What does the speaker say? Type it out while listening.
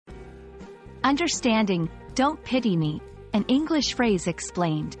Understanding Don't Pity Me, an English phrase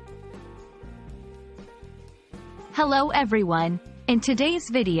explained. Hello everyone. In today's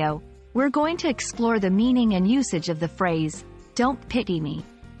video, we're going to explore the meaning and usage of the phrase, "Don't pity me."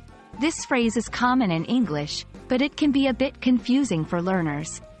 This phrase is common in English, but it can be a bit confusing for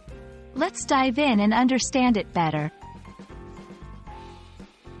learners. Let's dive in and understand it better.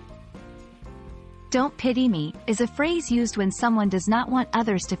 Don't pity me is a phrase used when someone does not want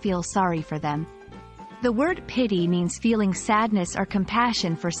others to feel sorry for them. The word pity means feeling sadness or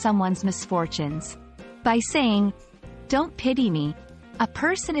compassion for someone's misfortunes. By saying, "Don't pity me," a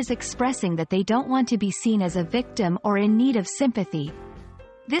person is expressing that they don't want to be seen as a victim or in need of sympathy.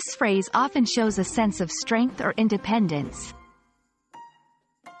 This phrase often shows a sense of strength or independence.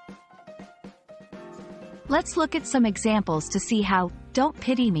 Let's look at some examples to see how "don't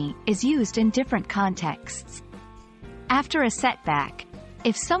pity me" is used in different contexts. After a setback,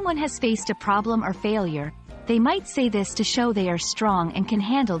 if someone has faced a problem or failure, they might say this to show they are strong and can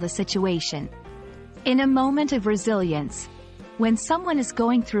handle the situation. In a moment of resilience, when someone is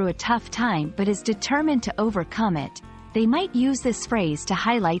going through a tough time but is determined to overcome it, they might use this phrase to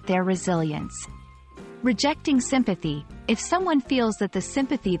highlight their resilience. Rejecting sympathy, if someone feels that the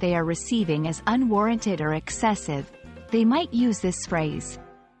sympathy they are receiving is unwarranted or excessive, they might use this phrase.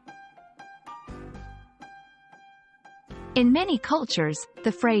 In many cultures,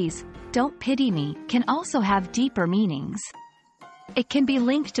 the phrase, "Don't pity me," can also have deeper meanings. It can be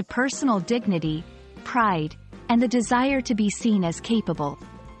linked to personal dignity, pride, and the desire to be seen as capable.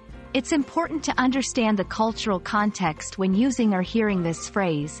 It's important to understand the cultural context when using or hearing this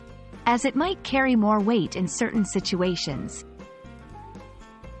phrase, as it might carry more weight in certain situations.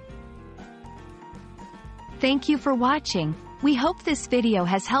 Thank you for watching. We hope this video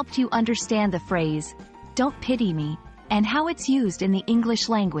has helped you understand the phrase, "Don't pity me," and how it's used in the English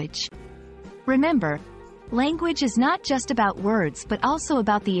language. Remember, language is not just about words but also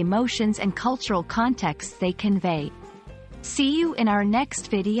about the emotions and cultural contexts they convey. See you in our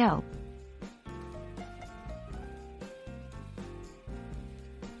next video.